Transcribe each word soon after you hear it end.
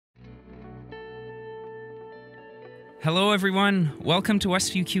Hello, everyone. Welcome to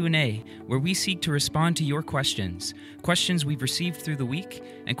Westview Q A, where we seek to respond to your questions. Questions we've received through the week,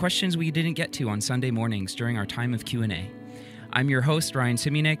 and questions we didn't get to on Sunday mornings during our time of Q&A. I'm your host, Ryan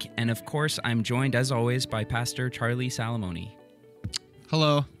Siminek, and of course, I'm joined, as always, by Pastor Charlie Salamoni.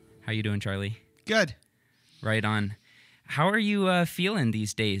 Hello. How you doing, Charlie? Good. Right on. How are you feeling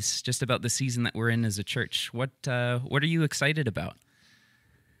these days, just about the season that we're in as a church? What are you excited about?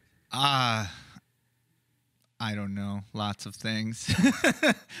 I don't know. Lots of things.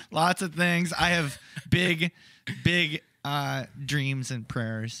 Lots of things. I have big dreams and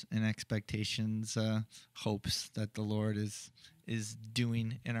prayers and expectations, hopes that the Lord is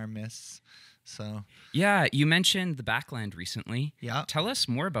doing in our midst. So yeah, you mentioned the Backland recently. Yeah. Tell us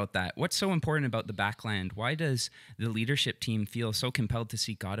more about that. What's so important about the Backland? Why does the leadership team feel so compelled to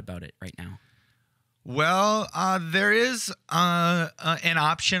seek God about it right now? Well, there is an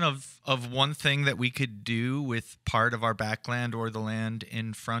option of one thing that we could do with part of our backland or the land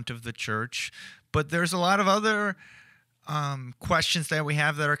in front of the church, but there's a lot of other questions that we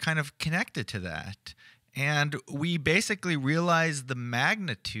have that are kind of connected to that. And we basically realize the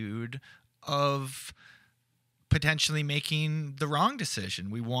magnitude of potentially making the wrong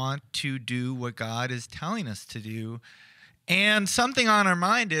decision. We want to do what God is telling us to do. And something on our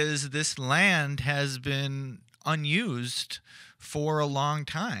mind is this land has been unused for a long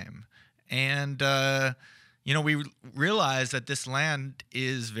time. And, we realize that this land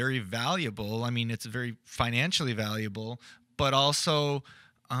is very valuable. I mean, it's very financially valuable, but also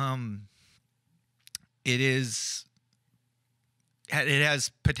it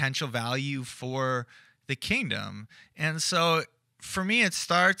has potential value for the kingdom. And so for me, it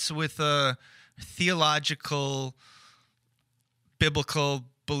starts with a theological biblical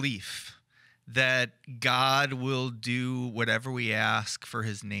belief that God will do whatever we ask for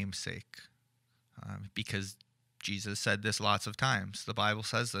his name's sake. Because Jesus said this lots of times. The Bible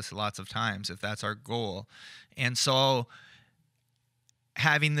says this lots of times, if that's our goal. And so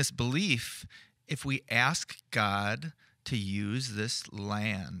having this belief, if we ask God to use this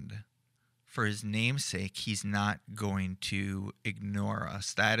land for his name's sake, he's not going to ignore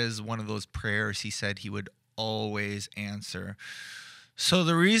us. That is one of those prayers he said he would always answer. So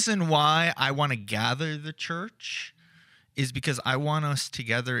the reason why I want to gather the church is because I want us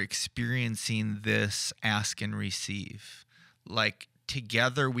together experiencing this ask and receive. Like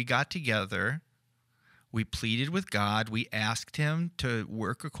together, we got together, we pleaded with God, we asked him to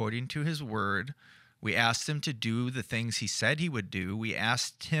work according to his word, we asked him to do the things he said he would do, we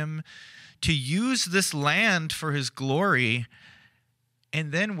asked him to use this land for his glory.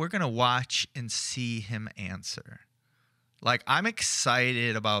 And then we're going to watch and see him answer. Like, I'm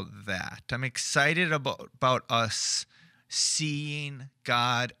excited about that. I'm excited about us seeing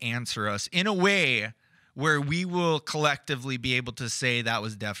God answer us in a way where we will collectively be able to say that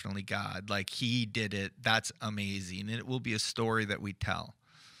was definitely God. Like, he did it. That's amazing. And it will be a story that we tell.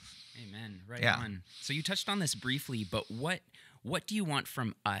 Amen. Right on. So you touched on this briefly, but what do you want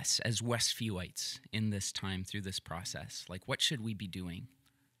from us as Westviewites in this time through this process? Like, what should we be doing?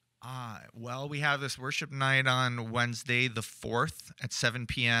 Well, we have this worship night on Wednesday, the 4th at 7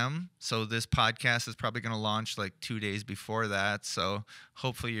 p.m. So this podcast is probably going to launch like 2 days before that. So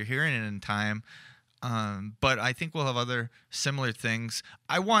hopefully you're hearing it in time. But I think we'll have other similar things.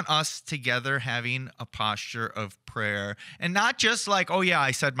 I want us together having a posture of prayer, and not just like, oh yeah,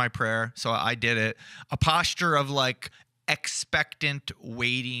 I said my prayer, so I did it. A posture of like expectant,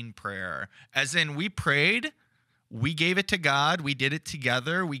 waiting prayer, as in we prayed, we gave it to God, we did it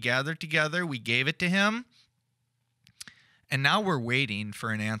together, we gathered together, we gave it to him, and now we're waiting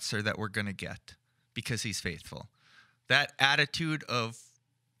for an answer that we're going to get because he's faithful. That attitude of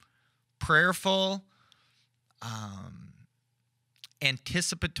prayerful,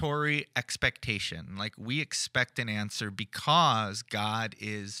 anticipatory expectation, like we expect an answer because God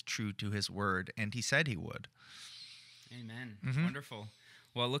is true to his word, and he said he would. Amen. Mm-hmm. Wonderful.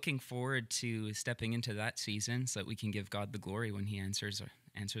 Well, looking forward to stepping into that season so that we can give God the glory when he answers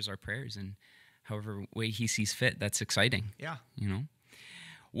our prayers in however way he sees fit. That's exciting. Yeah.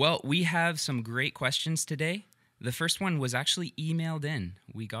 Well, we have some great questions today. The first one was actually emailed in.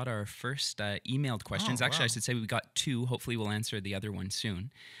 We got our first emailed questions. Actually, I should say we got two. Hopefully, we'll answer the other one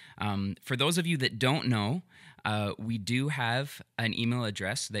soon. For those of you that don't know, we do have an email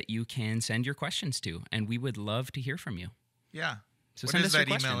address that you can send your questions to, and we would love to hear from you. Yeah. So what is that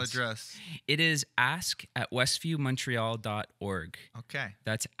email address? It is ask@westviewmontreal.org. Okay.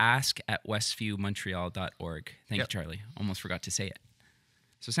 That's ask@westviewmontreal.org. Thank you, Charlie. Almost forgot to say it.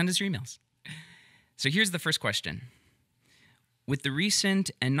 So send us your emails. So here's the first question. With the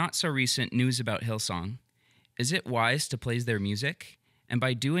recent and not so recent news about Hillsong, is it wise to praise their music? And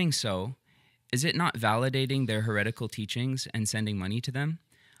by doing so, is it not validating their heretical teachings and sending money to them?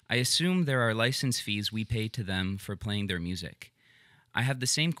 I assume there are license fees we pay to them for playing their music. I have the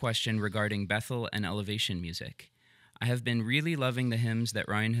same question regarding Bethel and Elevation music. I have been really loving the hymns that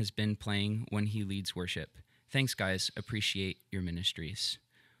Ryan has been playing when he leads worship. Thanks, guys. Appreciate your ministries.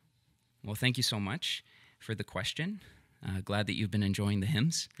 Well, thank you so much for the question. Glad that you've been enjoying the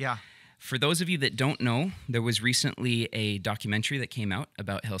hymns. Yeah. For those of you that don't know, there was recently a documentary that came out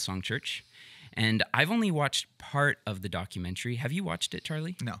about Hillsong Church, and I've only watched part of the documentary. Have you watched it,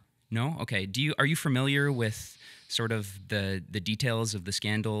 Charlie? No. No? Okay. Are you familiar with sort of the details of the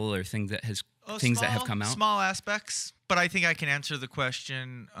scandal or things that have come out? Small aspects, but I think I can answer the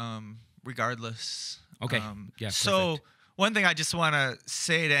question regardless. Okay. Yeah. So perfect. one thing I just want to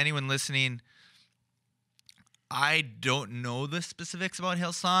say to anyone listening, I don't know the specifics about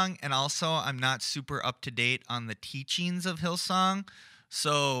Hillsong, and also I'm not super up to date on the teachings of Hillsong.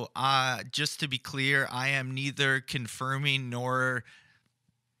 So just to be clear, I am neither confirming nor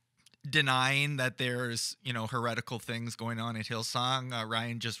denying that there's, heretical things going on at Hillsong.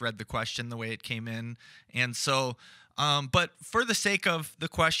 Ryan just read the question the way it came in. And so, but for the sake of the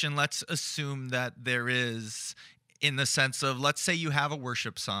question, let's assume that there is, in the sense of, let's say you have a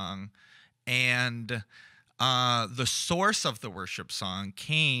worship song and the source of the worship song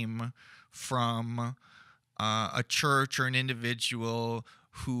came from a church or an individual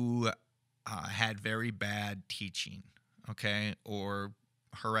who had very bad teaching, okay, or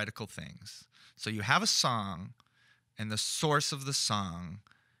heretical things. So you have a song, and the source of the song,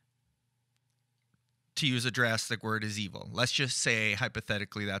 to use a drastic word, is evil. Let's just say,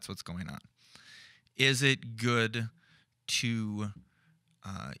 hypothetically, that's what's going on. Is it good to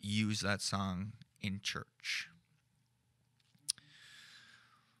use that song in church?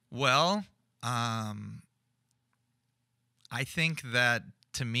 Well, I think that,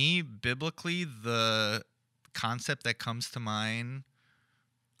 to me, biblically, the concept that comes to mind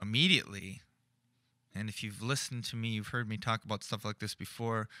immediately, and if you've listened to me, you've heard me talk about stuff like this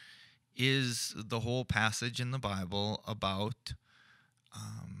before, is the whole passage in the Bible about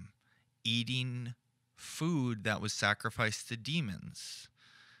eating food that was sacrificed to demons.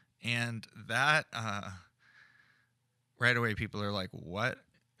 And that, right away, people are like, what?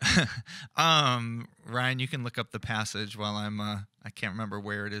 Ryan, you can look up the passage while I can't remember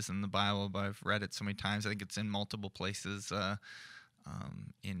where it is in the Bible, but I've read it so many times. I think it's in multiple places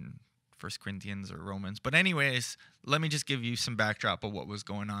in 1 Corinthians or Romans. But anyways, let me just give you some backdrop of what was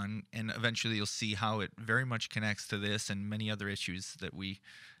going on, and eventually you'll see how it very much connects to this and many other issues that we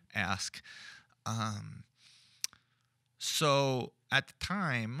ask. So at the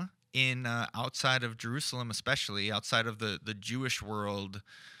time, in outside of Jerusalem, especially outside of the Jewish world,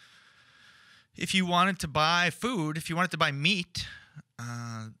 if you wanted to buy food, if you wanted to buy meat,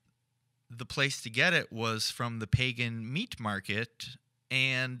 the place to get it was from the pagan meat market,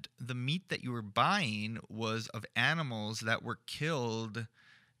 and the meat that you were buying was of animals that were killed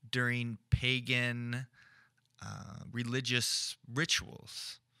during pagan religious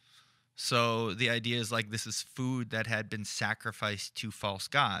rituals. So the idea is like this is food that had been sacrificed to false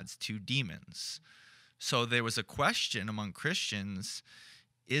gods, to demons. So there was a question among Christians,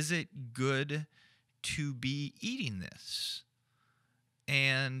 is it good to be eating this?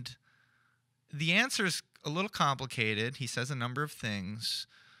 And the answer is a little complicated. He says a number of things.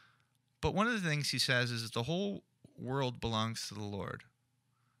 But one of the things he says is that the whole world belongs to the Lord.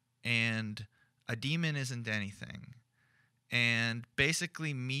 And a demon isn't anything. And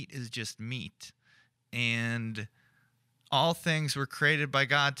basically meat is just meat. And all things were created by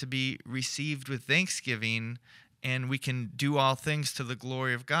God to be received with thanksgiving, and we can do all things to the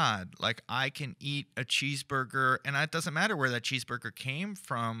glory of God. Like, I can eat a cheeseburger, and it doesn't matter where that cheeseburger came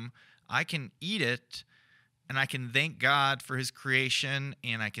from. I can eat it, and I can thank God for his creation,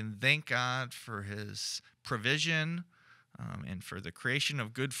 and I can thank God for his provision and for the creation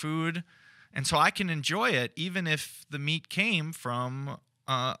of good food. And so I can enjoy it even if the meat came from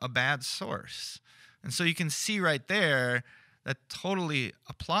a bad source. And so you can see right there that totally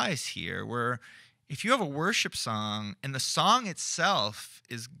applies here, where if you have a worship song and the song itself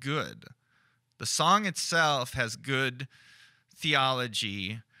is good, the song itself has good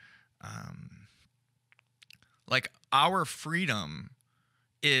theology, like our freedom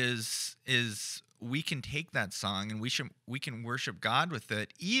is we can take that song and we can worship God with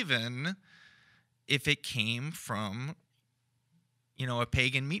it, even if it came from, a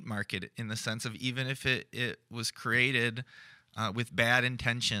pagan meat market, in the sense of even if it was created with bad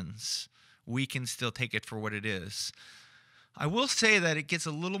intentions, we can still take it for what it is. I will say that it gets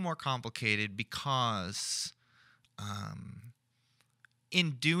a little more complicated because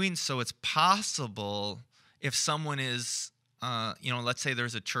in doing so, it's possible if someone is, let's say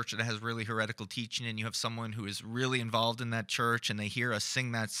there's a church that has really heretical teaching and you have someone who is really involved in that church and they hear us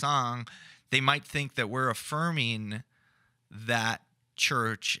sing that song, they might think that we're affirming that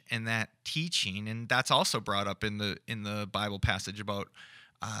church and that teaching. And that's also brought up in the Bible passage about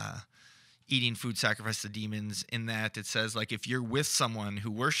eating food sacrificed to demons, in that it says, like, if you're with someone who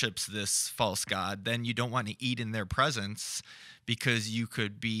worships this false god, then you don't want to eat in their presence because you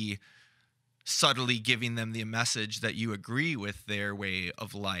could be subtly giving them the message that you agree with their way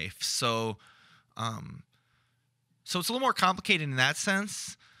of life. So it's a little more complicated in that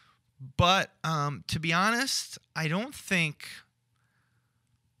sense. But to be honest, I don't think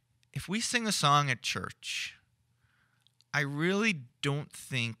if we sing a song at church, I really don't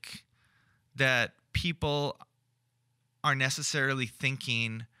think that people are necessarily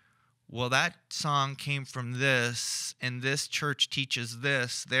thinking, well, that song came from this, and this church teaches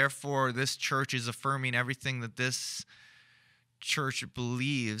this, therefore this church is affirming everything that this church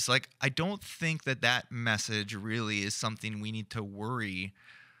believes. Like, I don't think that message really is something we need to worry.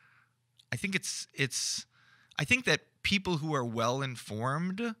 I think I think that people who are well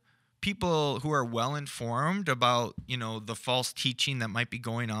informed about, the false teaching that might be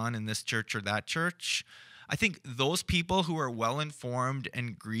going on in this church or that church, I think those people who are well informed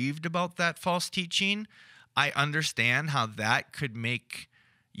and grieved about that false teaching, I understand how that could make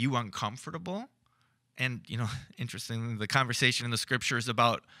you uncomfortable. And, interestingly, the conversation in the scriptures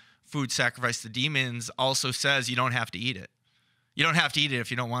about food sacrificed to demons also says you don't have to eat it. You don't have to eat it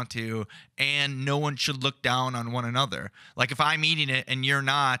if you don't want to, and no one should look down on one another. Like, if I'm eating it and you're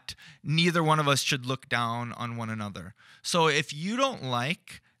not, neither one of us should look down on one another. So if you don't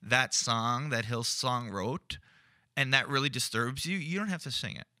like that song that Hillsong wrote and that really disturbs you, you don't have to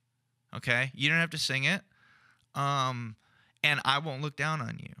sing it, okay? You don't have to sing it, and I won't look down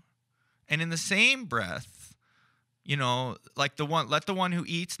on you. And in the same breath, like let the one who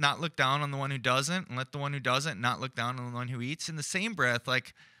eats not look down on the one who doesn't, and let the one who doesn't not look down on the one who eats. In the same breath,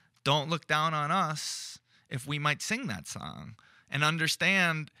 like, don't look down on us if we might sing that song, and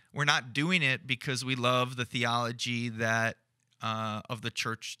understand we're not doing it because we love the theology that of the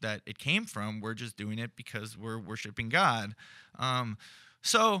church that it came from. We're just doing it because we're worshiping God.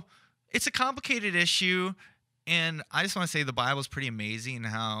 So it's a complicated issue, and I just want to say the Bible is pretty amazing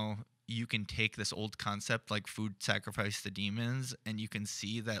how you can take this old concept like food sacrifice to demons, and you can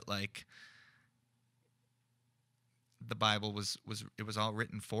see that, like, the Bible was all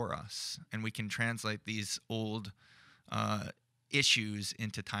written for us, and we can translate these old issues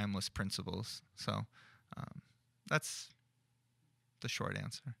into timeless principles. So that's the short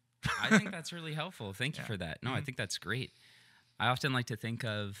answer. I think that's really helpful. Thank you for that. No, I think that's great. I often like to think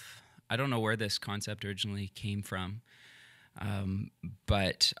of, I don't know where this concept originally came from,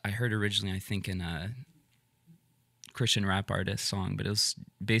 but I heard originally, I think, in a Christian rap artist song, but it was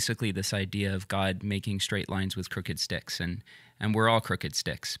basically this idea of God making straight lines with crooked sticks, and we're all crooked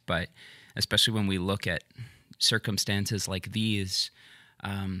sticks, but especially when we look at circumstances like these,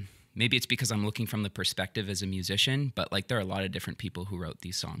 maybe it's because I'm looking from the perspective as a musician, but, like, there are a lot of different people who wrote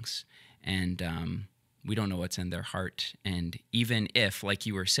these songs, and we don't know what's in their heart. And even if, like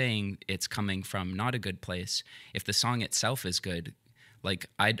you were saying, it's coming from not a good place, if the song itself is good, like,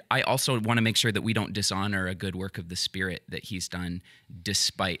 I also want to make sure that we don't dishonor a good work of the Spirit that he's done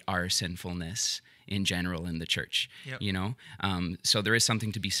despite our sinfulness in general in the church. Yep. So there is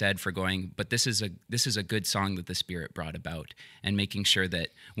something to be said for going, but this is a good song that the Spirit brought about, and making sure that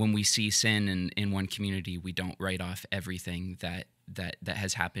when we see sin in one community, we don't write off everything that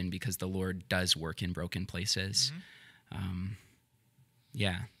has happened, because the Lord does work in broken places. Mm-hmm.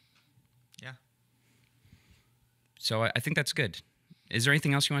 Yeah. So I think that's good. Is there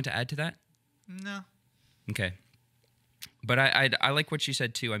anything else you want to add to that? No. Okay. But I like what you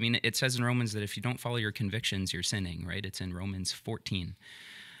said too. I mean, it says in Romans that if you don't follow your convictions, you're sinning, right? It's in Romans 14.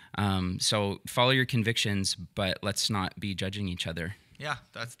 So follow your convictions, but let's not be judging each other. Yeah,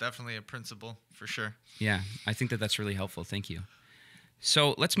 that's definitely a principle for sure. Yeah, I think that's really helpful. Thank you.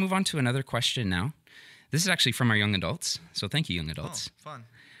 So let's move on to another question now. This is actually from our young adults. So thank you, young adults. Oh, fun.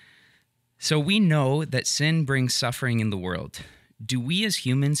 So we know that sin brings suffering in the world. Do we as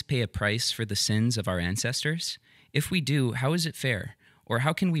humans pay a price for the sins of our ancestors? If we do, how is it fair? Or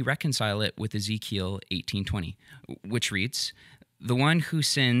how can we reconcile it with Ezekiel 18:20, which reads, "The one who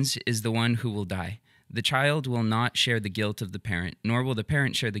sins is the one who will die. The child will not share the guilt of the parent, nor will the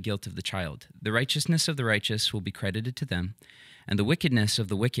parent share the guilt of the child. The righteousness of the righteous will be credited to them, and the wickedness of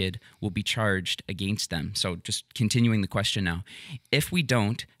the wicked will be charged against them. So just continuing the question now. If we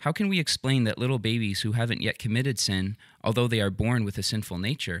don't, how can we explain that little babies who haven't yet committed sin, although they are born with a sinful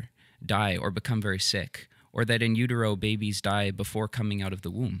nature, die or become very sick, or that in utero babies die before coming out of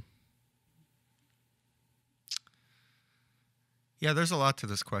the womb? Yeah, there's a lot to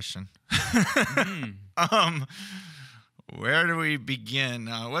this question. Mm-hmm. Where do we begin?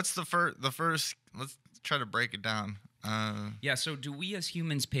 What's the first? Let's try to break it down. So do we as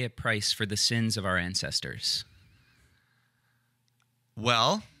humans pay a price for the sins of our ancestors?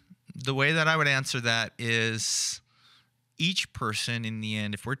 Well, the way that I would answer that is each person in the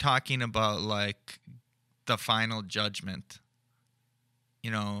end, if we're talking about like the final judgment,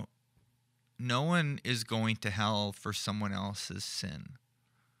 no one is going to hell for someone else's sin.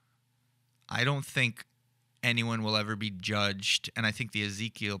 I don't think anyone will ever be judged, and I think the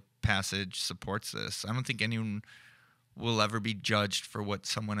Ezekiel passage supports this. I don't think anyone will ever be judged for what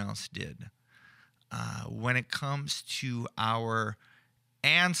someone else did. When it comes to our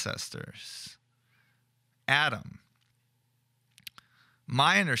ancestors, Adam,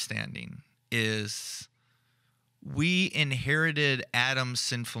 my understanding is we inherited Adam's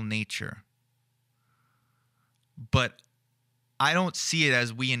sinful nature, but I don't see it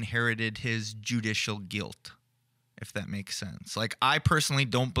as we inherited his judicial guilt, if that makes sense. Like, I personally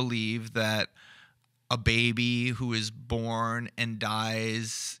don't believe that a baby who is born and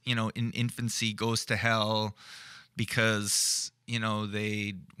dies, in infancy goes to hell because,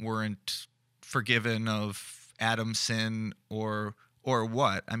 they weren't forgiven of Adam's sin or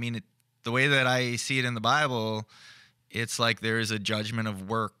what. I mean, the way that I see it in the Bible, it's like there is a judgment of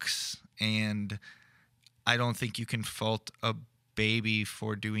works, and I don't think you can fault a baby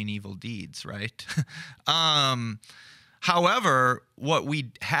for doing evil deeds, right? However, what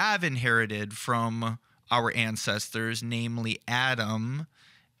we have inherited from our ancestors, namely Adam,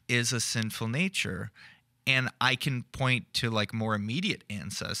 is a sinful nature. And I can point to like more immediate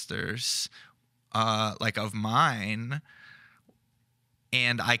ancestors, like of mine,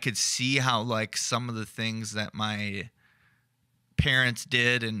 and I could see how like some of the things that my parents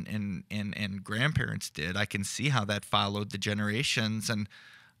did and grandparents did, I can see how that followed the generations. And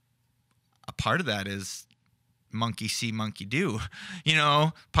a part of that is monkey see, monkey do.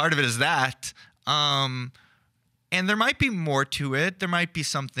 Part of it is that. And there might be more to it. There might be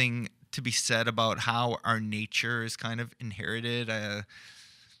something to be said about how our nature is kind of inherited.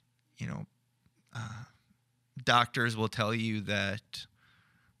 Doctors will tell you that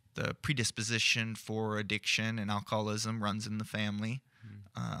the predisposition for addiction and alcoholism runs in the family.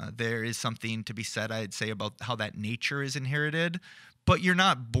 There is something to be said, I'd say, about how that nature is inherited, but you're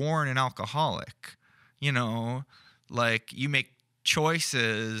not born an alcoholic. Like, you make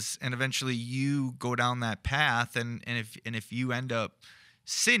choices and eventually you go down that path, and if you end up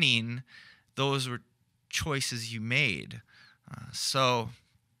sinning, those were choices you made. So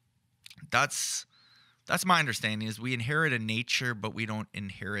that's my understanding, is we inherit a nature, but we don't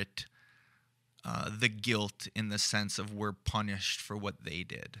inherit the guilt in the sense of we're punished for what they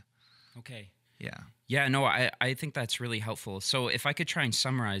did. Okay. Yeah. Yeah, no, I think that's really helpful. So if I could try and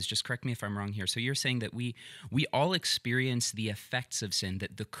summarize, just correct me if I'm wrong here. So you're saying that we all experience the effects of sin,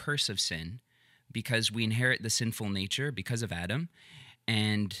 that the curse of sin, because we inherit the sinful nature because of Adam,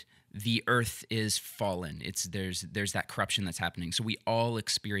 and the earth is fallen. There's that corruption that's happening. So we all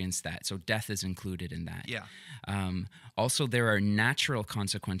experience that. So death is included in that. Yeah. Also, there are natural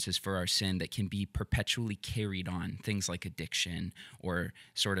consequences for our sin that can be perpetually carried on. Things like addiction, or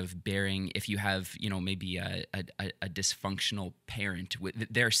sort of bearing. If you have, maybe a dysfunctional parent,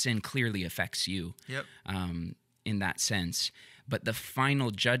 their sin clearly affects you. Yep. In that sense. But the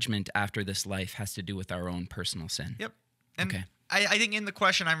final judgment after this life has to do with our own personal sin. Yep. And okay. I think in the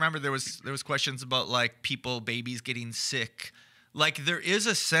question, I remember there was questions about like babies getting sick. Like, there is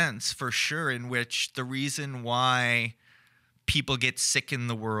a sense for sure in which the reason why people get sick in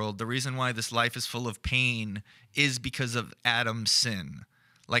the world, the reason why this life is full of pain, is because of Adam's sin.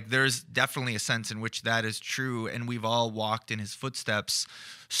 Like, there's definitely a sense in which that is true, and we've all walked in his footsteps.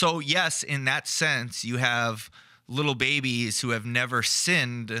 So yes, in that sense, you have little babies who have never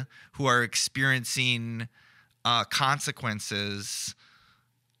sinned, who are experiencing consequences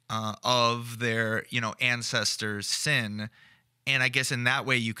of their ancestors' sin. And I guess in that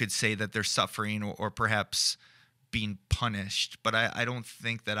way you could say that they're suffering or perhaps being punished, but I don't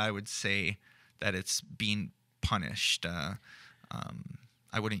think that I would say that it's being punished.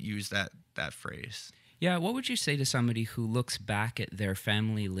 I wouldn't use that phrase. Yeah, what would you say to somebody who looks back at their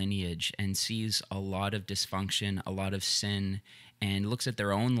family lineage and sees a lot of dysfunction, a lot of sin, and looks at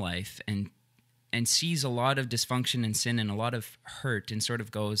their own life and sees a lot of dysfunction and sin and a lot of hurt and sort of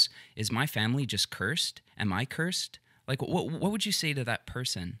goes, is my family just cursed? Am I cursed? Like, what would you say to that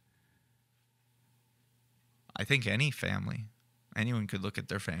person? I think anyone could look at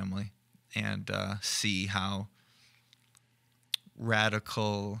their family and see how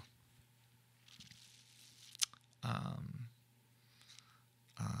radical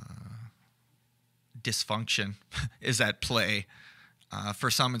dysfunction is at play.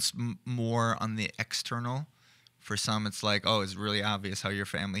 For some, it's more on the external. For some, it's like, oh, it's really obvious how your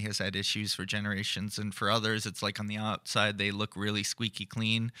family has had issues for generations. And for others, it's like on the outside, they look really squeaky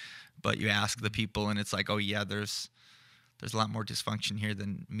clean. But you ask the people, and it's like, oh, yeah, there's a lot more dysfunction here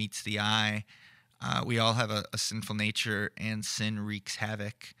than meets the eye. We all have a sinful nature, and sin wreaks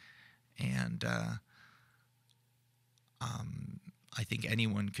havoc. And I think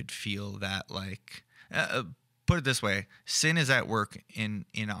anyone could feel that, like, put it this way, sin is at work in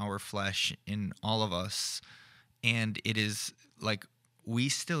our flesh, in all of us. And it is like we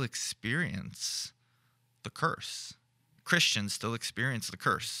still experience the curse. Christians still experience the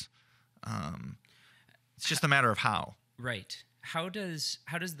curse. It's just a matter of how. Right. How does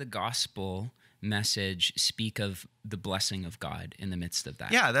the gospel message speak of the blessing of God in the midst of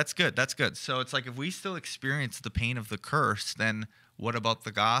that? Yeah, that's good. That's good. So it's like if we still experience the pain of the curse, then what about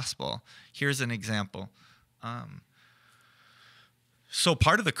the gospel? Here's an example. So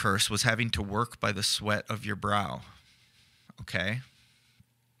part of the curse was having to work by the sweat of your brow. Okay?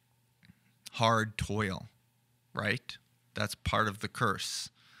 Hard toil, right? That's part of the curse.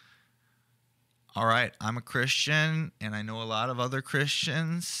 All right, I'm a Christian, and I know a lot of other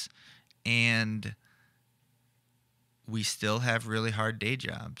Christians, and we still have really hard day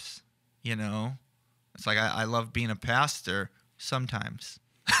jobs, you know? It's like I love being a pastor sometimes,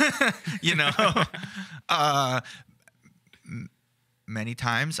 you know? Many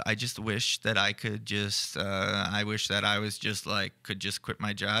times I just wish that I could just, I wish that I was just like, could just quit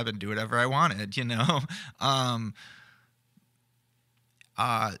my job and do whatever I wanted, you know?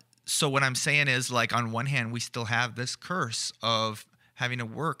 So what I'm saying is, like, on one hand, we still have this curse of having to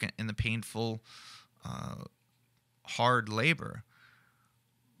work in the painful, hard labor.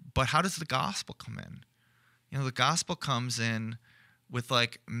 But how does the gospel come in? You know, the gospel comes in with,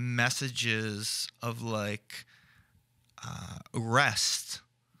 like, messages of, like, rest,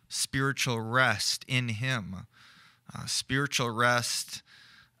 spiritual rest in him, spiritual rest,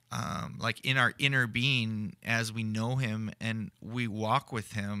 like in our inner being as we know him and we walk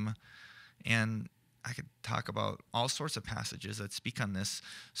with him. And I could talk about all sorts of passages that speak on this.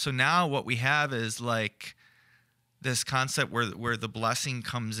 So now what we have is like this concept where the blessing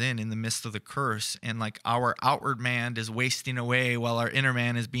comes in the midst of the curse, and like our outward man is wasting away while our inner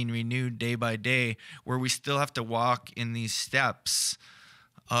man is being renewed day by day, where we still have to walk in these steps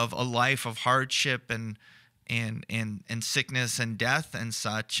of a life of hardship and sickness and death and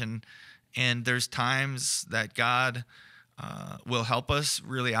such. And there's times that God will help us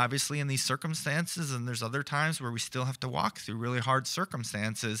really obviously in these circumstances, and there's other times where we still have to walk through really hard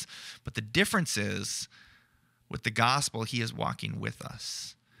circumstances. But the difference is, with the gospel, he is walking with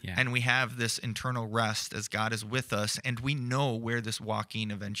us. Yeah. And we have this internal rest as God is with us, and we know where this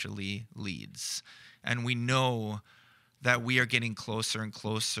walking eventually leads. And we know that we are getting closer and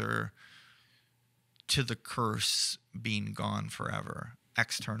closer to the curse being gone forever,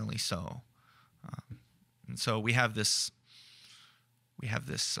 externally so. And so we have this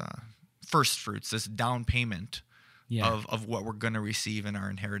first fruits, this down payment of what we're going to receive in our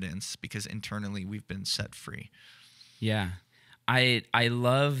inheritance, because internally we've been set free. Yeah. I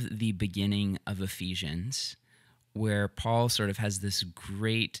love the beginning of Ephesians, where Paul sort of has this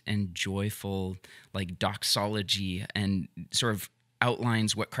great and joyful like doxology and sort of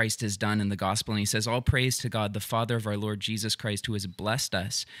outlines what Christ has done in the gospel. And he says, all praise to God, the Father of our Lord Jesus Christ, who has blessed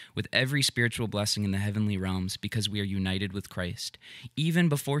us with every spiritual blessing in the heavenly realms because we are united with Christ. Even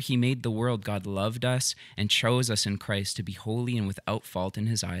before he made the world, God loved us and chose us in Christ to be holy and without fault in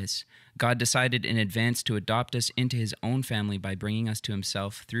his eyes. God decided in advance to adopt us into his own family by bringing us to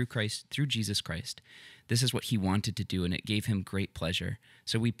himself through Jesus Christ. This is what he wanted to do, and it gave him great pleasure.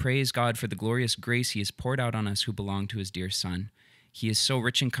 So we praise God for the glorious grace he has poured out on us who belong to his dear Son. He is so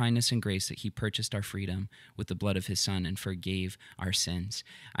rich in kindness and grace that he purchased our freedom with the blood of his Son and forgave our sins.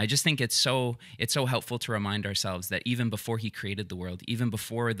 I just think it's so helpful to remind ourselves that even before he created the world, even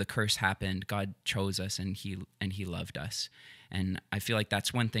before the curse happened, God chose us and he loved us. And I feel like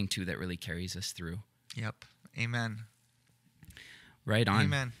that's one thing too that really carries us through. Yep. Amen. Right on.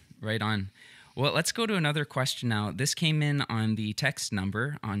 Amen. Right on. Well, let's go to another question now. This came in on the text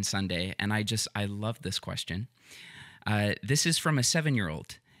number on Sunday, and I love this question. This is from a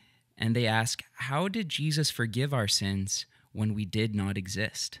 7-year-old, and they ask, how did Jesus forgive our sins when we did not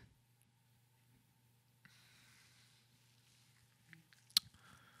exist?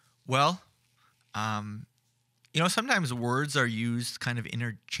 Well, sometimes words are used kind of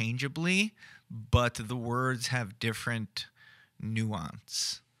interchangeably, but the words have different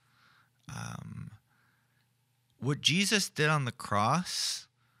nuance. What Jesus did on the cross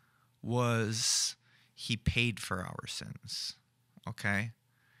was he paid for our sins, okay?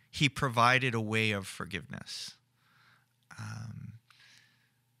 He provided a way of forgiveness.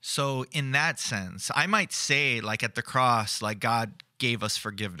 So in that sense, I might say, like at the cross, like God gave us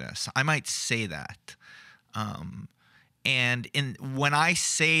forgiveness. I might say that. And when I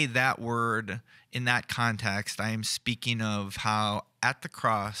say that word in that context, I am speaking of how at the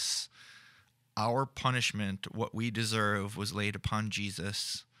cross, our punishment, what we deserve, was laid upon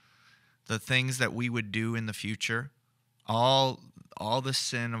Jesus. The things that we would do in the future, all the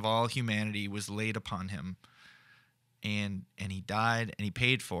sin of all humanity was laid upon him. And he died and he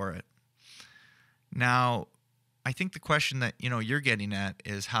paid for it. Now, I think the question that you're getting at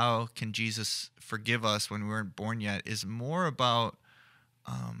is how can Jesus forgive us when we weren't born yet is more about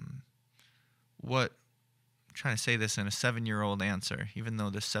what I'm trying to say this in a 7-year-old answer, even though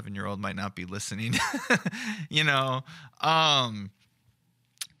this 7-year-old might not be listening.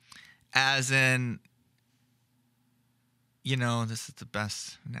 As in, this is the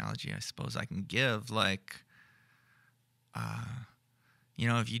best analogy I suppose I can give. Like,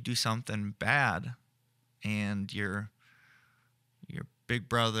 if you do something bad and your big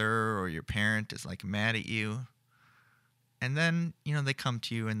brother or your parent is like mad at you, and then, they come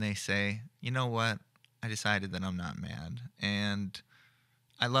to you and they say, you know what? I decided that I'm not mad and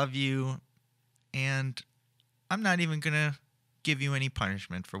I love you and I'm not even going to give you any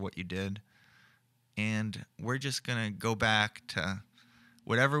punishment for what you did. And we're just going to go back to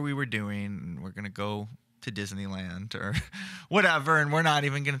whatever we were doing and we're going to go to Disneyland or whatever. And we're not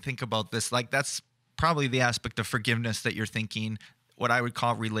even going to think about this. Like, that's probably the aspect of forgiveness that you're thinking, what I would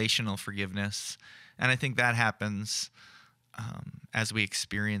call relational forgiveness. And I think that happens as we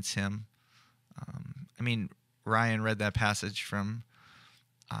experience him. Ryan read that passage from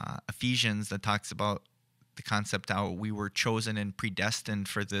Ephesians that talks about the concept how we were chosen and predestined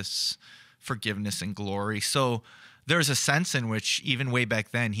for this forgiveness and glory. So there's a sense in which even way back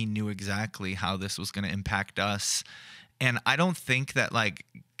then, he knew exactly how this was going to impact us. And I don't think that like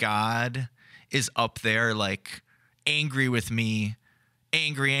God is up there like angry with me,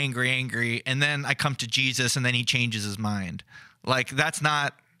 angry. And then I come to Jesus and then he changes his mind. Like, that's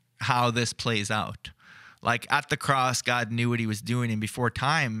not how this plays out. Like, at the cross, God knew what he was doing. And before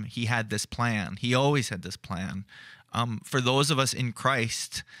time, he had this plan. He always had this plan. For those of us in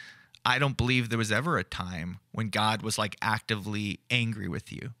Christ, I don't believe there was ever a time when God was like actively angry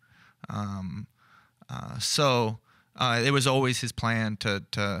with you. So it was always his plan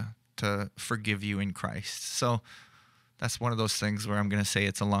to forgive you in Christ. So that's one of those things where I'm going to say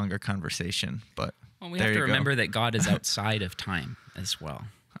it's a longer conversation, but we have to remember that God is outside of time as well,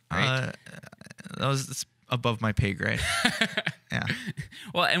 right? That's above my pay grade. Yeah.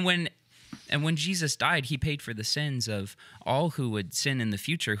 Well, and when Jesus died, he paid for the sins of all who would sin in the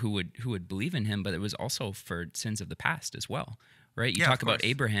future, who would believe in him, but it was also for sins of the past as well, right? You talk about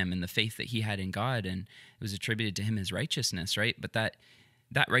Abraham and the faith that he had in God, and it was attributed to him as righteousness, right? But that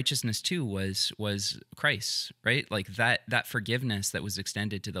righteousness too was Christ, right? Like that forgiveness that was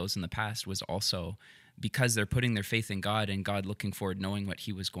extended to those in the past was also because they're putting their faith in God and God looking forward, knowing what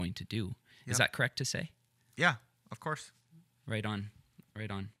he was going to do. Is that correct to say? Yeah, of course. Right on.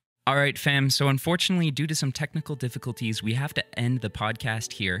 All right, fam. So unfortunately, due to some technical difficulties, we have to end the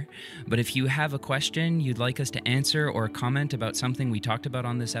podcast here. But if you have a question you'd like us to answer or comment about something we talked about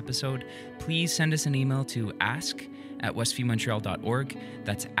on this episode, please send us an email to ask@westviewmontreal.org.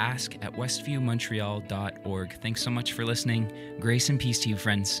 That's ask@westviewmontreal.org. Thanks so much for listening. Grace and peace to you,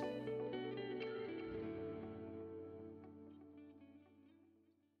 friends.